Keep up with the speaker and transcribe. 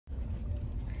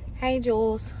Hey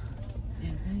Jules.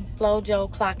 Flojo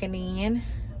clocking in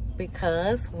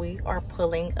because we are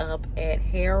pulling up at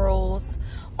Harold's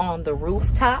on the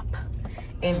Rooftop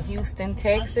in Houston,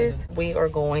 Texas. We are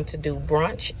going to do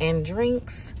brunch and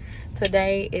drinks.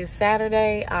 Today is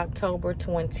Saturday, October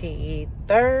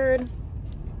 23rd.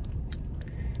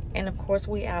 And of course,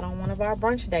 we out on one of our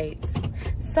brunch dates.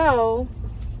 So,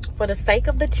 for the sake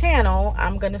of the channel,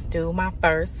 I'm gonna do my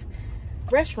first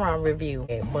restaurant review.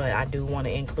 But I do want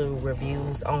to include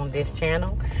reviews on this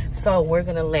channel. So we're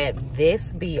gonna let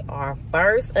this be our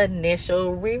first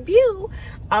initial review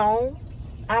on,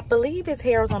 I believe it's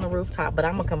Harold's on the Rooftop, but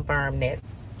I'm gonna confirm that.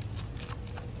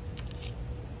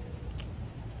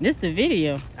 This the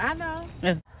video. I know.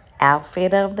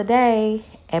 Outfit of the day,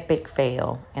 epic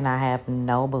fail. And I have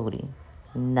no booty.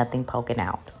 Nothing poking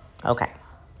out. Okay.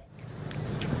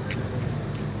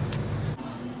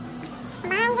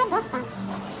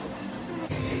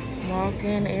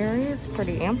 Walk-in area is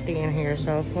pretty empty in here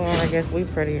so far. I guess we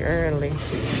pretty early.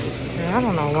 And I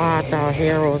don't know why I thought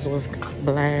Harold's was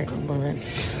black, but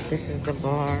this is the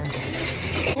bar.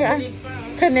 Yeah,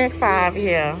 Connect 5,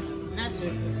 yeah.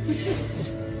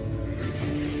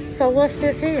 So what's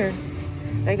this here?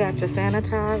 They got your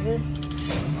sanitizer.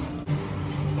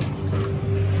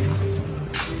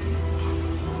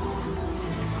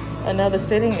 Another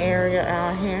sitting area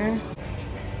out here.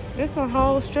 There's a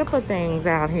whole strip of things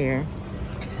out here.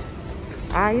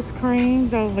 Ice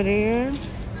creams over there.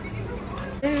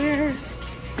 There's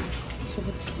to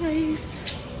the place.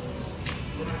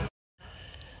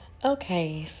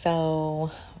 Okay,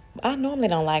 so I normally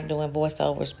don't like doing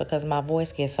voiceovers because my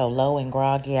voice gets so low and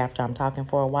groggy after I'm talking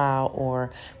for a while,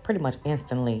 or pretty much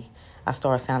instantly I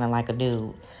start sounding like a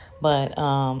dude. But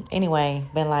anyway,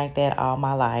 been like that all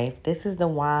my life. This is the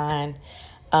wine.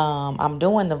 I'm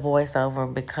doing the voiceover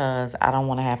because I don't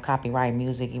want to have copyright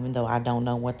music, even though I don't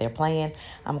know what they're playing.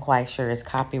 I'm quite sure it's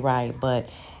copyright, but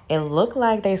it looked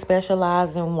like they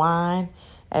specialize in wine.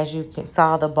 As you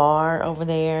saw the bar over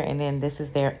there, and then this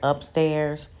is their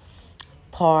upstairs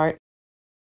part.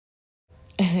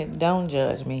 Don't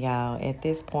judge me, y'all. At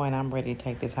this point, I'm ready to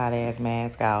take this hot ass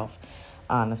mask off,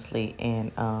 honestly,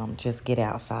 and just get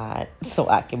outside so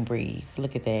I can breathe.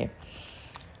 Look at that.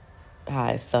 How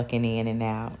it's sucking in and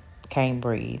out. Can't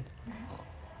breathe.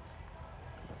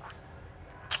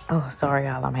 Oh, sorry,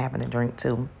 y'all. I'm having a drink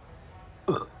too.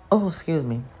 Oh, excuse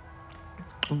me.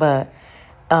 But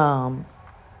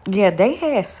yeah, they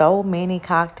had so many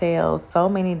cocktails, so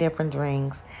many different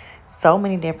drinks, so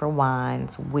many different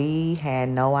wines. We had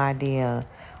no idea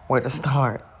where to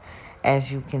start.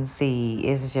 As you can see,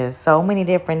 it's just so many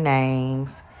different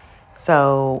names.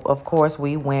 So, of course,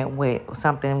 we went with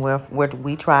something where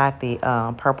we tried the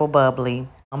purple bubbly.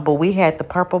 But we had the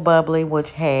purple bubbly,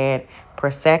 which had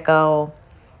Prosecco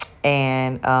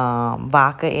and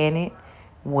vodka in it,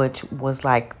 which was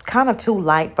like kind of too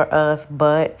light for us,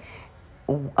 but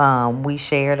we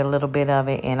shared a little bit of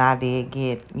it, and I did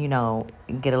get a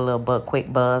little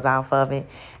quick buzz off of it.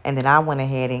 And then I went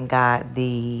ahead and got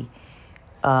the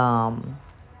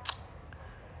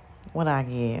what I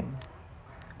get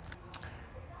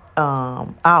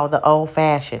the old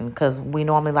fashioned, because we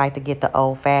normally like to get the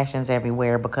old fashions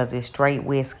everywhere because it's straight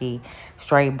whiskey,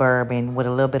 straight bourbon with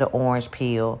a little bit of orange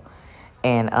peel.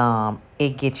 And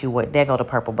it gets you what, there go the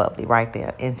purple bubbly right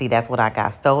there. And see, that's what I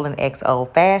got. Stolen X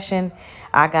Old Fashioned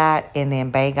I got, and then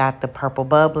Bay got the purple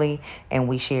bubbly, and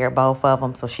we shared both of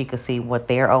them so she could see what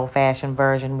their old fashioned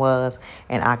version was,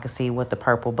 and I could see what the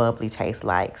purple bubbly tastes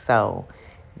like. So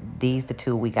these the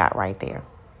two we got right there.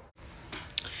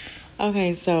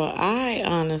 Okay, so I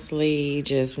honestly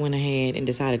just went ahead and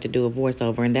decided to do a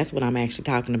voiceover, and that's what I'm actually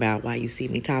talking about while you see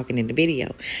me talking in the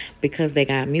video, because they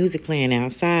got music playing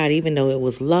outside. Even though it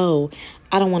was low,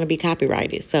 I don't want to be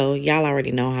copyrighted, so y'all already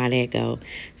know how that go.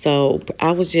 So I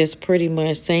was just pretty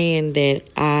much saying that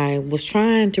I was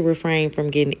trying to refrain from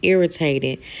getting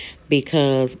irritated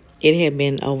because it had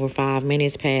been over 5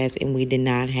 minutes past and we did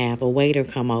not have a waiter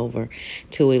come over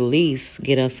to at least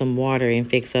get us some water and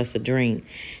fix us a drink.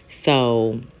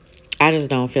 So I just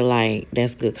don't feel like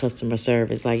that's good customer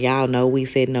service. Like, y'all know we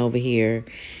sitting over here,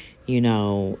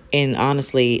 and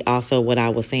honestly, also what I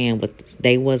was saying, but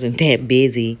they wasn't that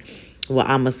busy. Well,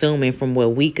 I'm assuming from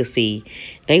what we could see,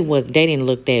 they didn't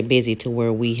look that busy to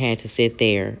where we had to sit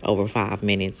there over 5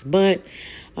 minutes. But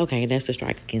okay, that's a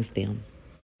strike against them.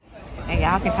 And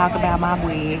y'all can talk about my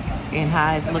wig and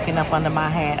how it's looking up under my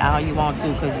hat all you want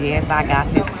to, because yes, I got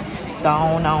this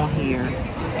stone on here,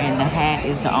 and the hat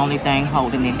is the only thing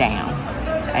holding it down.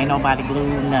 Ain't nobody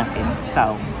glued nothing.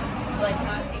 So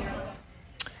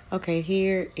okay,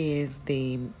 here is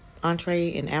the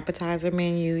entree and appetizer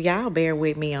menu. Y'all bear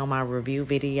with me on my review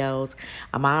videos.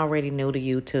 I'm already new to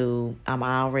YouTube. I'm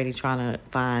already trying to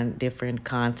find different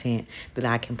content that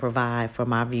I can provide for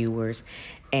my viewers.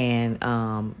 And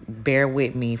bear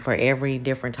with me for every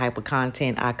different type of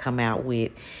content I come out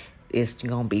with. It's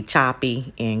going to be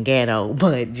choppy and ghetto,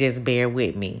 but just bear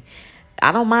with me.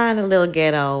 I don't mind a little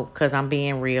ghetto because I'm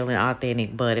being real and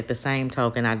authentic, but at the same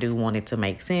token, I do want it to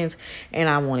make sense and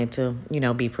I want it to, you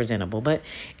know, be presentable. But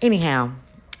anyhow,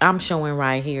 I'm showing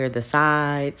right here the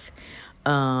sides.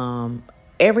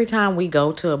 Every time we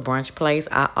go to a brunch place,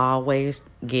 I always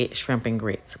get shrimp and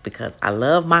grits because I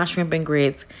love my shrimp and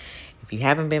grits. If you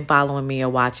haven't been following me or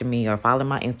watching me or following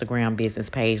my Instagram business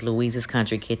page, Louise's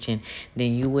Country Kitchen,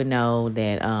 then you would know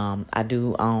that I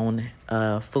do own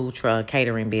a food truck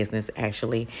catering business,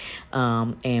 actually.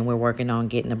 And we're working on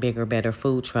getting a bigger, better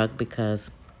food truck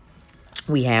because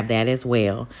we have that as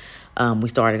well. We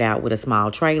started out with a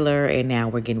small trailer, and now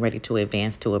we're getting ready to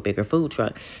advance to a bigger food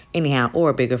truck. Anyhow,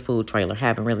 or a bigger food trailer.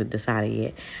 Haven't really decided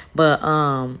yet. But,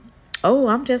 oh,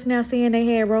 I'm just now seeing they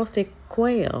had roasted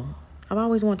quail. I've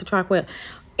always wanted to try quail.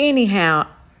 Anyhow,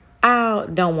 I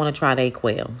don't want to try their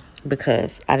quail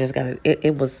because I just got to,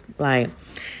 it was like,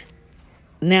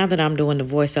 now that I'm doing the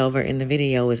voiceover and the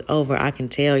video is over, I can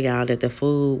tell y'all that the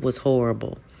food was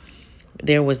horrible.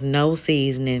 There was no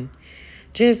seasoning.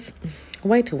 Just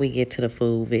wait till we get to the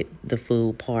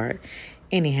food part.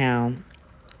 Anyhow,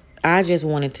 I just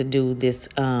wanted to do this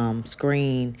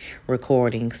screen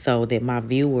recording so that my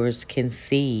viewers can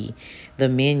see the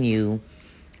menu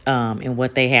and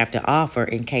what they have to offer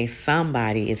in case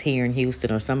somebody is here in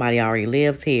Houston or somebody already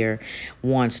lives here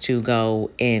wants to go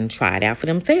and try it out for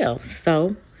themselves.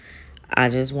 So I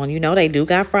just want you to know they do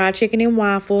got fried chicken and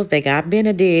waffles. They got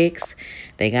Benedicts.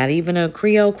 They got even a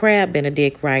Creole crab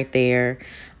Benedict right there.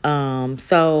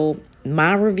 So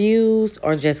my reviews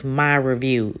are just my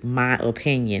review, my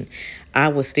opinion. I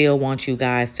would still want you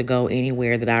guys to go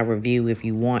anywhere that I review if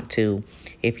you want to.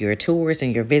 If you're a tourist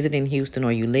and you're visiting Houston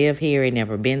or you live here and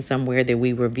never been somewhere that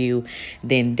we review,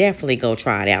 then definitely go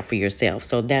try it out for yourself.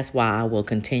 So that's why I will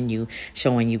continue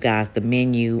showing you guys the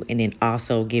menu and then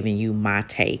also giving you my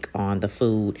take on the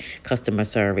food, customer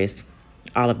service,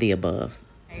 all of the above.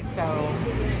 Okay, so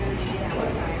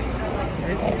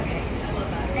this is,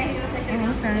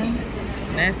 okay.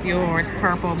 That's yours,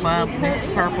 purple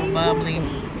bubbly.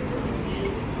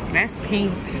 That's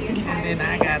pink. And then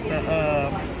I got the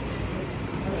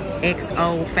X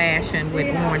old fashioned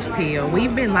with orange peel.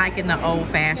 We've been liking the old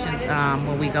fashions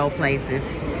when we go places.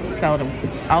 So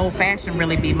the old fashioned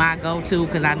really be my go-to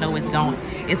because I know it's gonna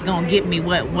get me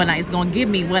it's gonna give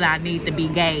me what I need to be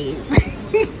gave.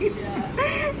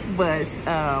 But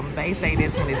they say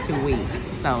this one is too weak,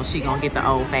 so she gonna get the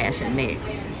old fashioned next.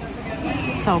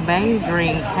 So Bay's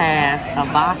drink has a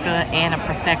vodka and a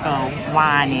Prosecco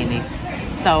wine in it.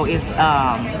 So it's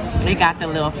it got the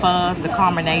little fuzz, the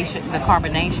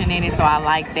carbonation in it. So I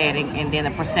like that, and then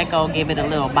the Prosecco give it a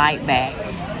little bite back.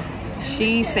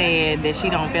 She said that she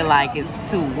don't feel like it's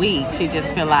too weak. She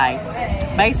just feel like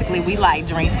basically we like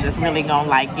drinks that's really gonna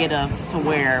like get us to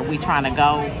where we trying to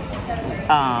go.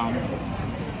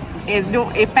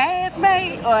 It fast,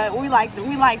 babe, or we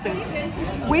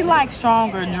like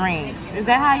stronger drinks. Is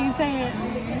that how you say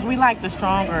it? We like the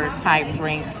stronger type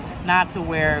drinks, not to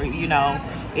where, you know,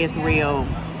 it's real.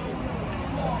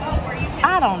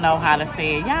 I don't know how to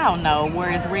say it. Y'all know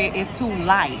where it's too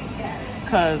light.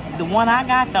 Cause the one I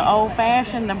got, the old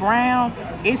fashioned, the brown,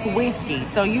 it's whiskey.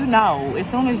 So you know, as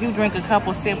soon as you drink a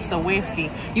couple sips of whiskey,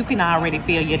 you can already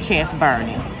feel your chest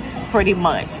burning. Pretty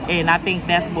much. And I think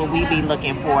that's what we be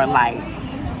looking for. Like,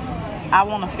 I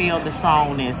want to feel the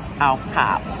strongness off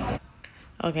top.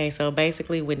 Okay, so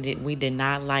basically we did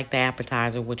not like the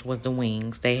appetizer, which was the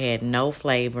wings. They had no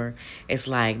flavor. It's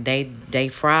like they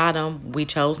fried them. We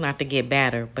chose not to get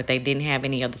batter, but they didn't have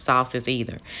any other sauces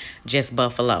either, just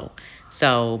buffalo.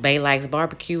 So Bay likes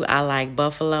barbecue. I like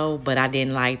buffalo, but I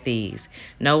didn't like these.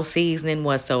 No seasoning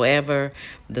whatsoever.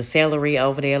 The celery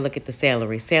over there, look at the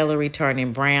celery. Celery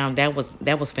turning brown. That was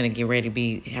finna get ready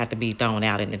to have to be thrown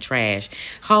out in the trash.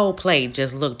 Whole plate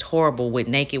just looked horrible with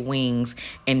naked wings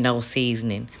and no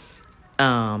seasoning.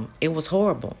 It was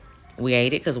horrible. We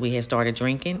ate it because we had started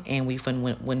drinking and we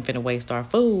wasn't finna waste our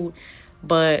food.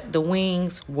 But the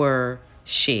wings were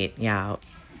shit, y'all.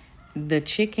 The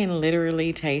chicken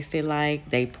literally tasted like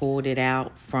they pulled it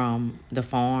out from the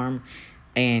farm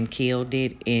and killed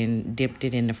it and dipped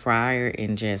it in the fryer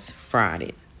and just fried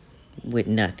it with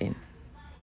nothing.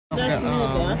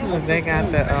 They got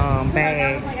the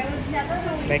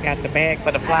bag. They got the bag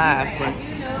for the flies, but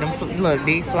look,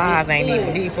 these flies ain't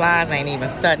even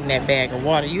studying that bag of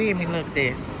water. You hear me? Look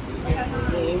there.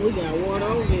 Yeah, we got water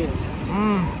over here.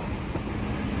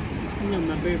 You know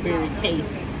my Burberry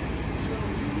case.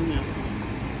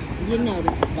 You know the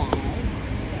vibe.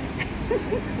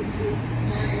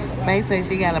 May said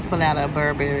she gotta pull out her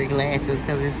Burberry glasses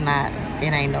because it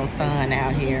ain't no sun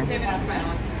out here.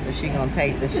 But she gonna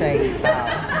take the shades off.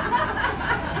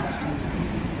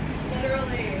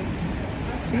 Literally.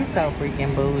 She's so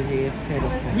freaking bougie, it's pitiful.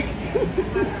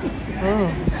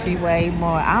 Oh, she way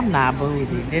more. I'm not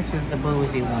bougie. This is the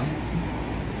bougie one.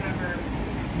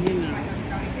 You know.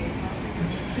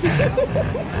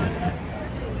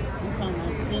 I'm talking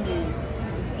about spending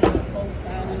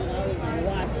 $4,000 on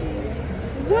watching.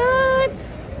 What?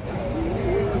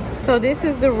 So this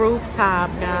is the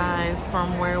rooftop, guys,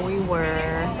 from where we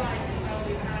were.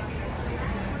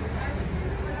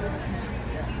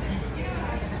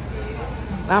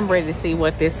 I'm ready to see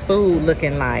what this food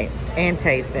looking like and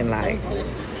tasting like.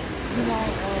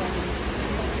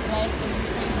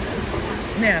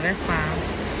 Yeah, that's fine.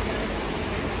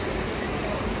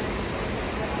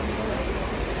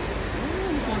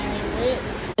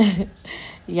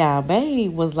 Yeah,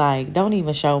 babe was like, don't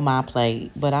even show my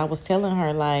plate. But I was telling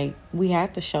her, like, we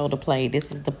have to show the plate. This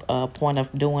is the point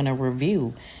of doing a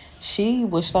review. She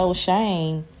was so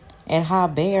ashamed at how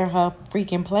bare her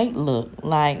freaking plate looked.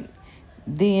 Like,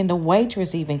 then the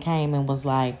waitress even came and was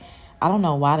like, I don't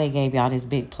know why they gave y'all this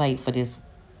big plate for this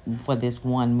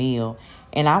one meal.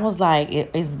 And I was like,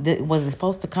 was it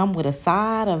supposed to come with a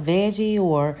side, a veggie,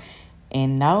 or...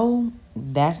 And no,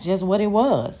 that's just what it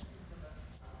was.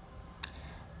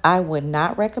 I would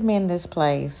not recommend this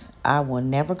place. I will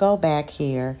never go back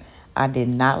here. I did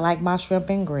not like my shrimp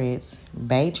and grits.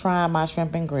 Bae tried my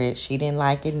shrimp and grits. She didn't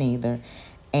like it neither.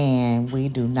 And we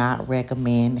do not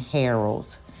recommend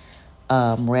Harold's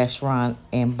restaurant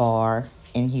and bar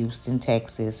in Houston,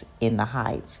 Texas, in the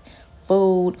Heights.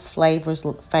 Food, flavorless.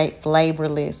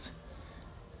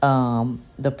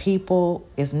 The people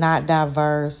is not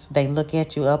diverse. They look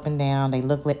at you up and down. They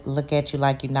look at you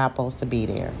like you're not supposed to be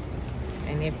there.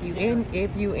 And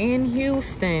if you in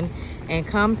Houston and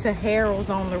come to Harold's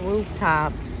on the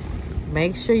Rooftop,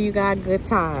 make sure you got good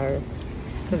tires,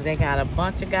 because they got a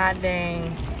bunch of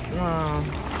goddamn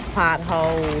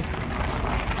potholes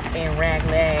and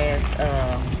ragged ass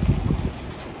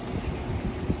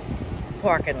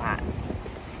parking lot.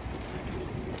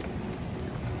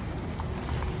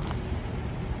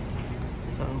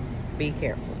 So be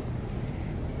careful.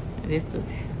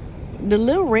 The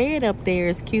little red up there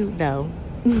is cute though.